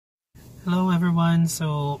Hello everyone,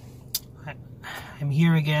 I'm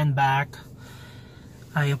here again back.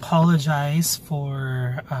 I apologize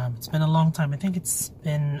for it's been a long time. I think it's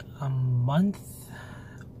been a month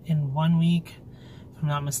in 1 week, if I'm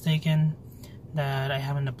not mistaken, that I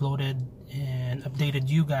haven't uploaded and updated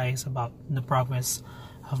you guys about the progress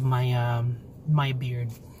of my my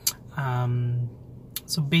beard.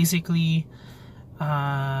 So basically,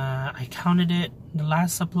 I counted it. The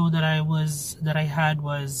last upload that I had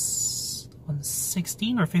was on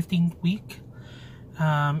 16th or 15th week.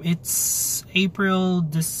 It's April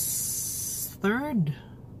this 3rd.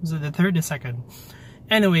 Was it the 3rd or 2nd?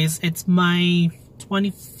 Anyways, it's my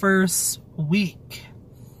 21st week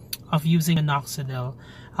of using minoxidil.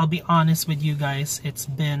 I'll be honest with you guys, it's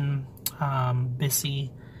been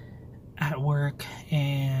busy at work,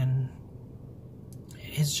 and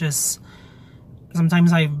it's just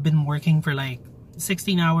sometimes I've been working for like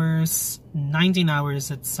 16 hours, 19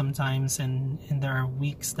 hours at sometimes, and there are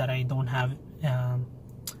weeks that I don't have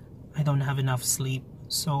enough sleep.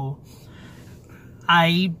 So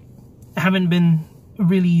I haven't been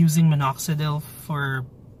really using minoxidil for,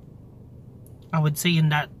 I would say, in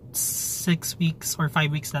that 6 weeks or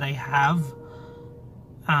 5 weeks that I have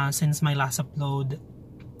since my last upload.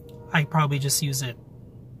 I probably just use it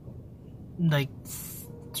like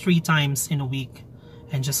 3 times in a week,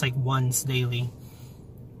 and just like once daily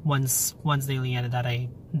and that I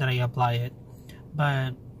apply it.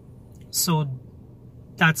 But so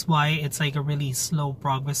that's why it's like a really slow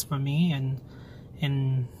progress for me, and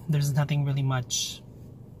there's nothing really much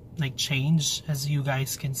like change, as you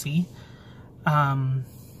guys can see.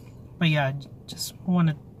 But yeah, just want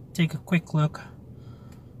to take a quick look.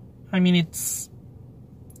 I mean, it's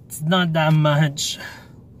not that much.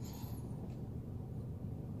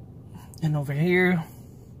 And over here,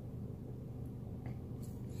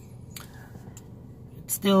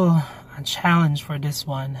 it's still a challenge for this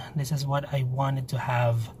one. This is what I wanted to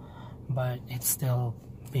have, but it's still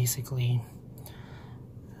basically,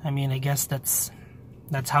 I mean, I guess that's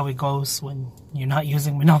how it goes when you're not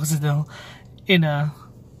using minoxidil in a,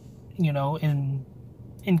 you know,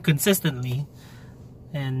 inconsistently,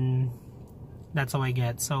 and that's how I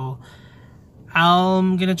get. So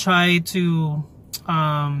I'm gonna try to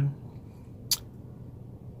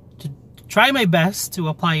try my best to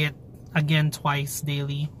apply it again twice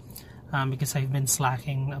daily, because I've been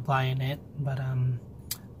slacking applying it. But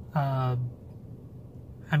I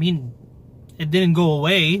mean, it didn't go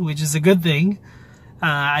away, which is a good thing.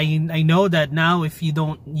 I know that now if you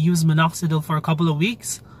don't use minoxidil for a couple of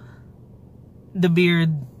weeks, the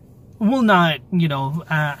beard will not, you know,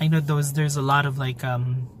 I know there's a lot of like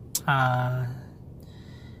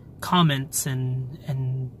comments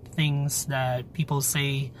and things that people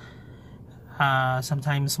say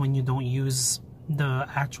sometimes when you don't use the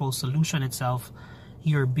actual solution itself,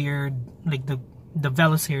 your beard, like the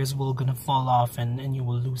vellus hairs, will gonna fall off, and you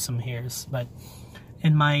will lose some hairs. But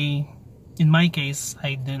in my case,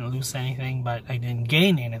 I didn't lose anything, but I didn't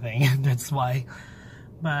gain anything. That's why.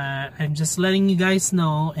 But I'm just letting you guys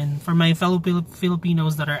know, and for my fellow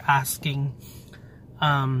Filipinos that are asking,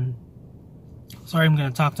 sorry, I'm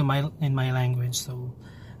gonna talk in my language. So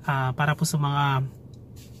para po sa mga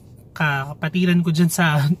kapatiran ko dyan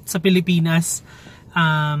sa Pilipinas,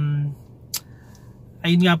 ayun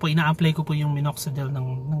nga po, ina-apply ko po yung minoxidil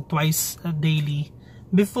ng twice daily.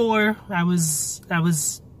 Before, I was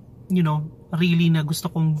you know, really na gusto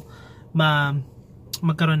kong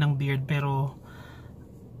magkaroon ng beard, pero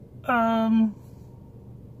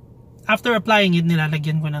after applying it,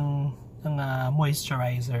 nilalagyan ko ng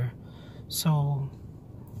moisturizer. So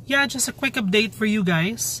yeah, just a quick update for you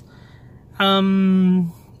guys.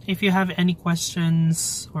 If you have any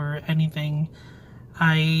questions or anything,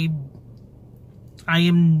 I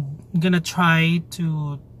am gonna try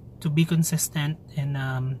to be consistent in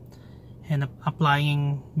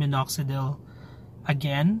applying minoxidil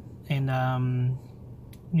again, and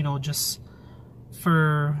you know, just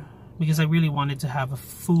because I really wanted to have a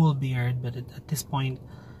full beard, but at this point,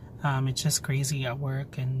 it's just crazy at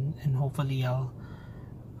work, and hopefully I'll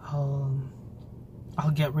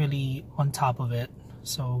get really on top of it.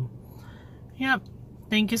 So yeah,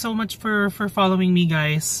 thank you so much for following me,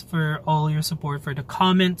 guys, for all your support, for the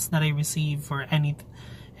comments that I receive, for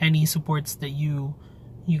any supports that you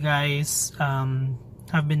guys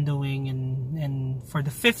have been doing, and for the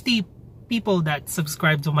 50 people that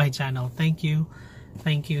subscribe to my channel. Thank you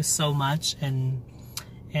so much, and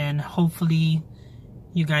hopefully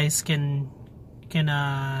you guys can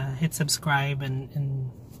hit subscribe, and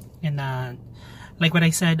like what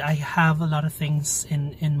I said, I have a lot of things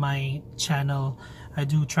in my channel. I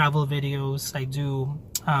do travel videos, I do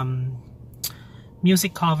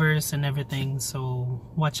music covers and everything, so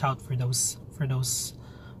watch out for those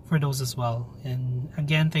as well. And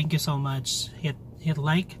again, thank you so much. Hit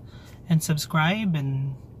like and subscribe,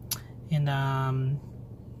 and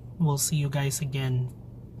we'll see you guys again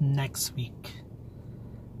next week.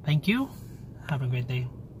 Thank you. Have a great day.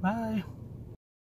 Bye.